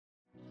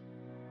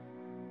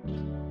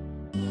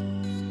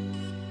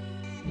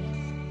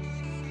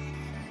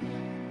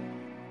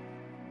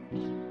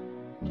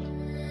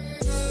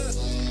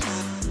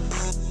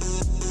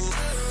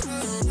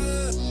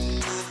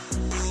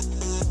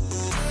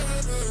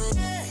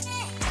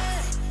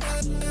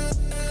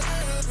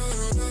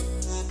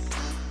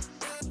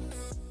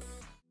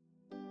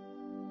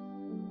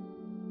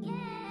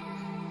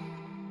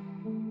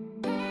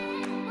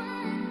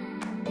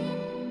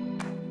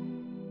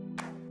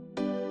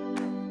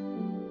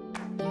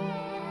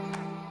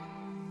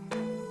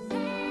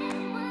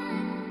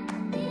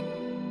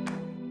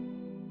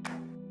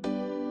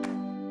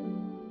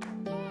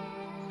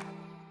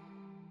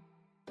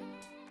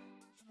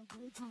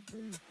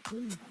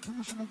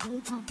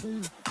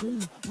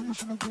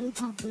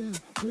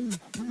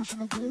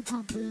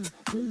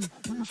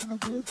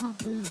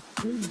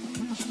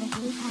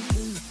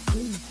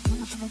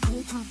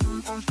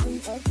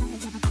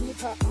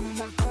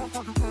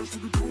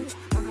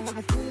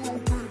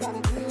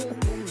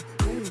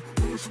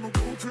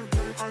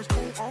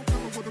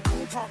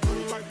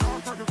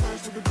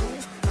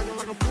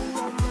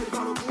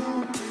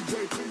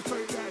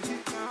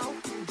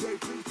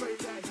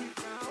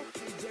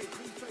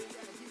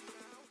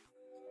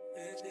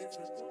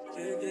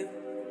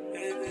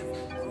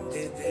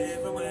It's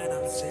different when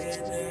I'm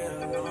sitting there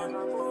alone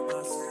by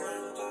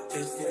myself.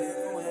 It's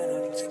different when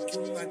I'm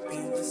thinking like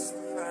being with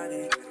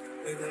somebody.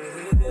 It's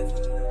different,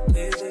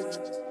 it's different, it's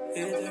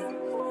different,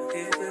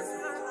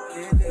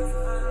 it's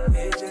different,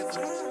 it's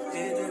different,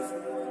 it's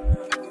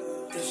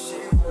different. This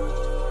shit.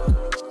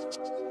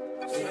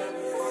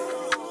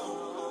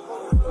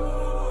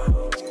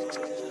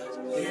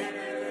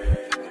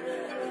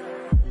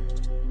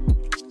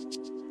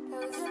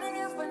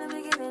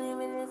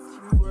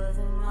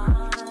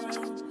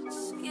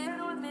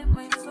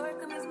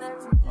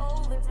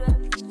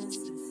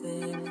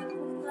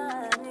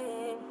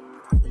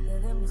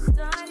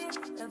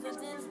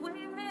 Evidence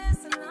we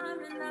miss, and I'm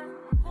not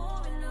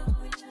moving up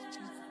with you.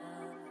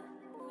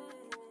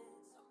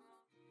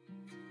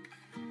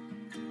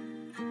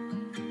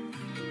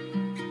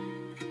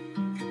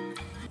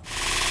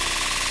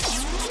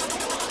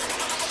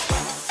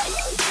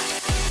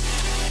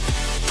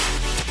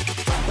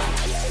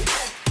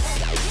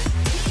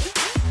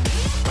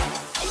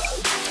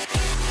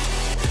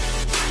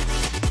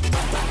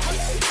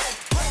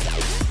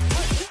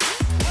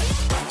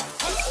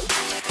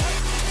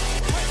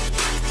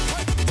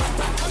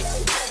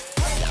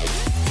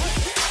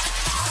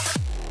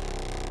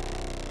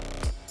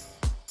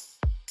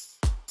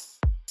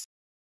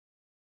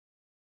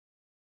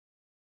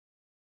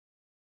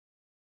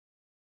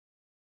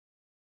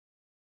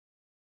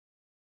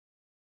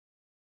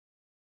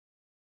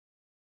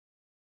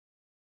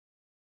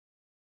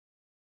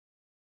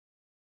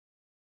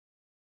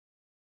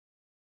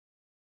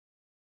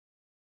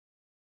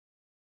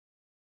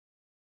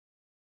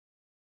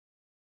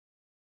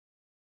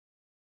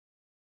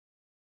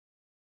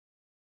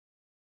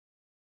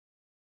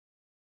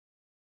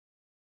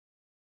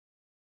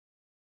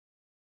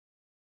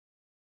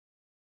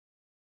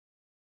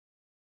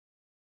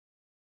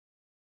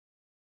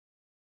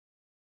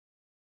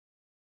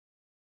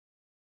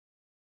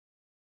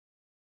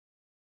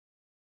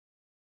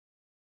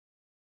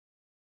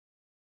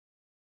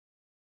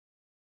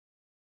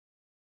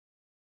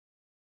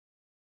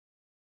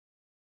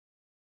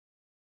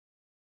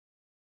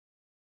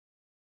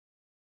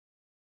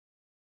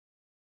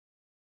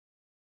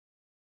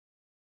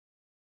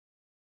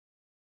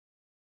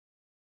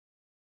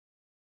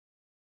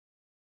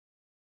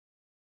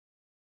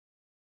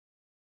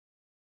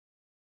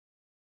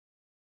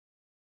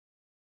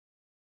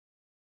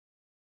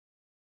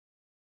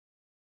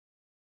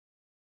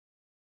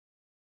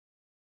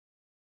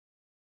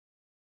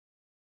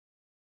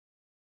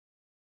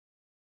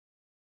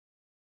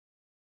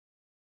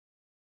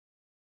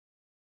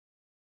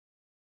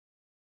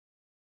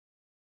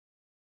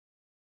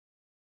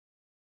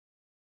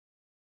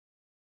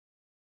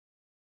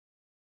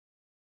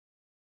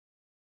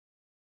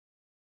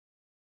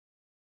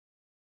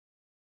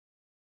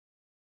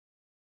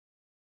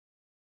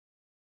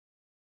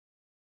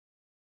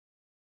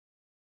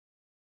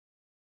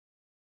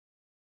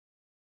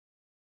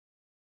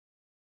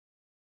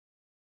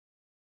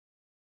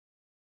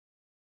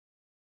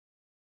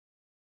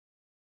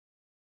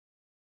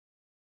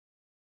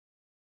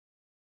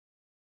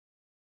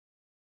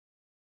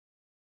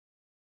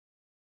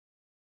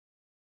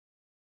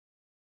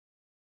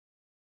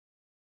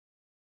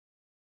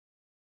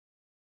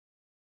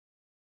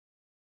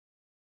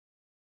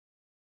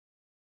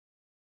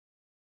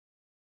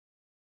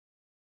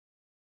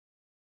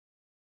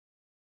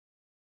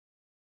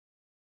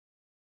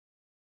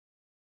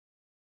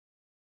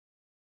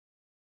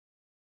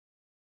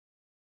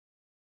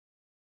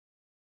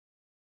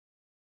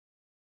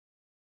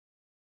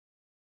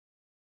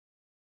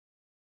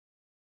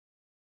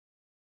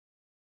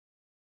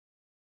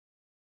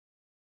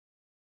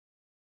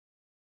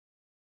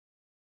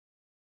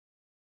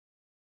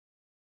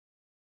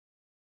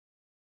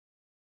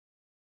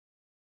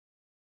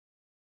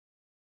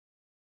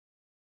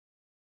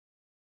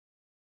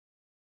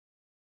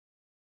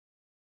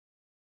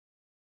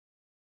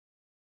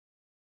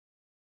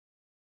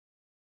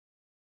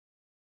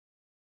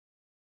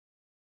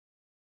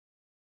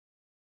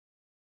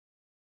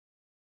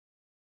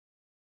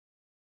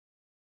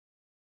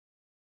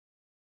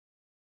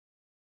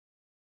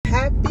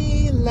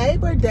 Happy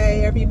Labor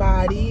Day,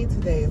 everybody.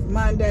 Today is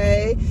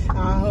Monday.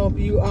 I hope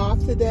you off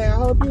today. I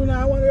hope you're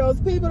not one of those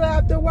people that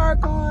have to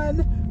work on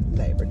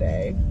Labor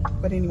Day.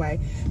 But anyway,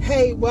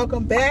 hey,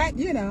 welcome back.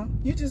 You know,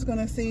 you're just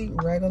gonna see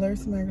regular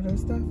smuggler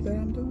stuff that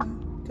I'm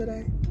doing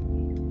today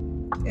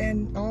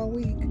and all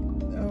week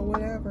or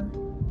whatever.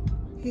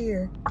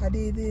 Here I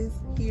did this,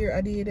 here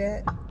I did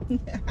that.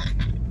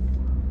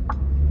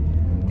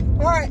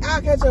 All right,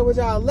 I'll catch up with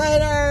y'all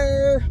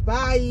later.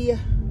 Bye.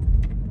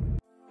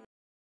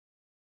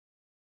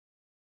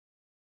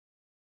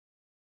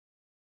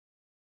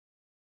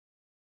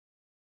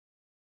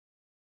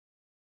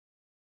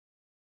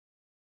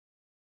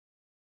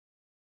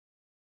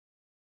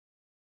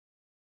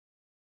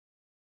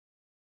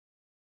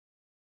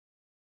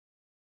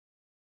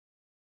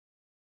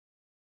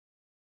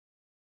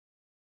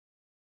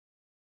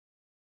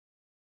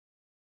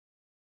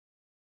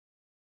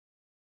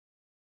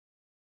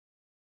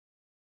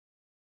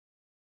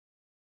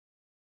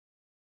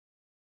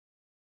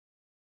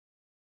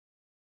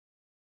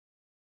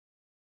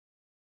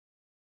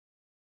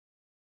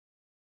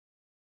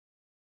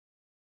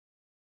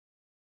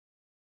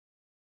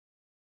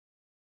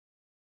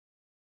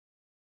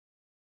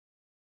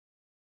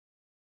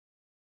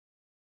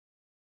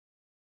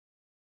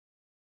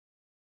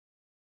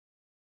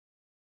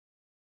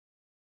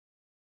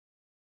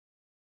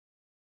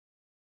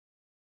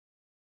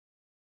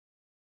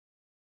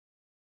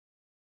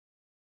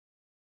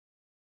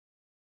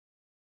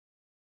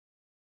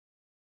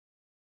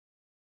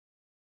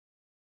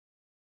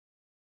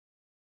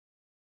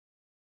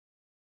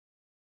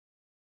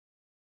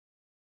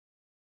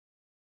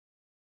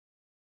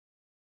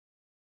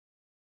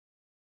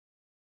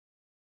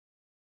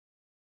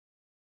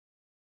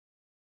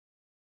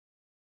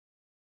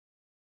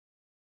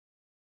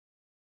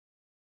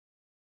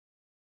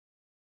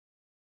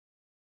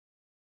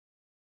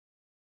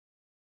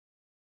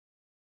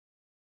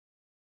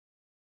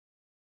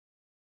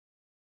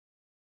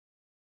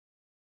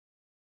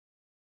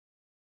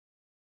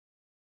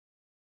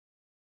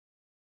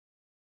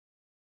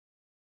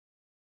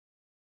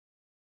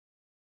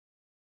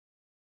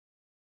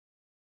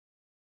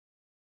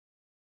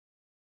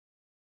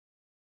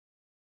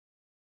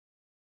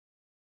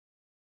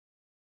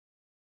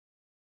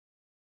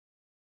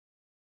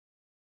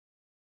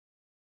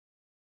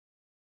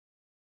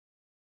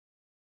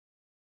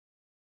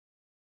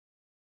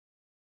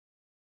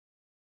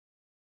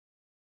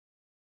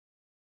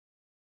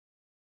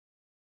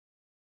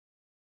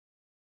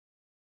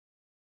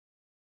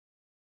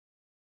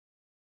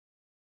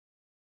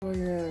 Or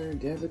your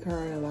debit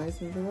card or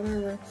license or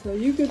whatever. So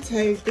you could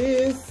take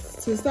this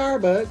to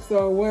Starbucks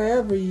or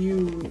wherever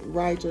you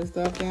write your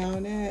stuff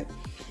down at.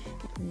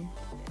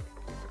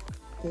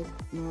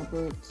 My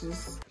book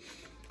just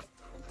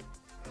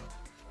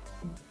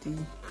the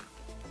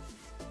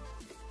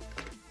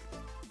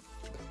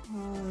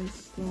card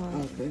slot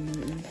open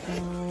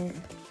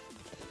inside.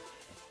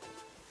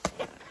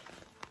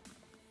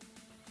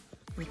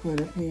 You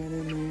put a pen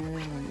in there,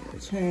 like a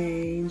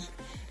change,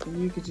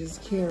 and you could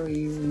just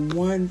carry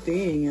one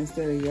thing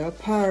instead of your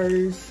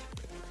purse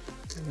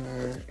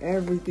or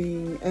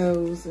everything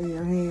else in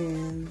your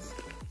hands.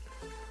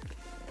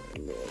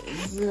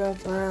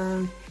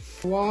 Zipper.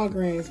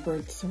 Walgreens for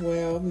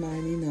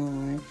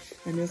 $12.99,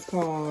 and it's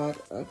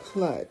called a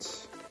clutch.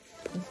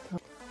 It's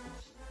called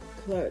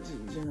Clutch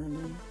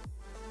Journey.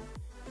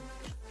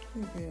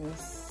 It is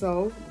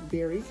so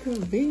very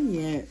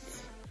convenient.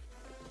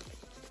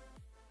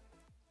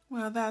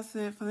 Well, that's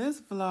it for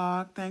this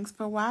vlog. Thanks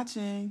for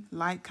watching.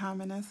 Like,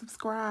 comment, and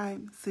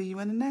subscribe. See you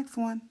in the next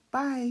one.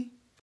 Bye.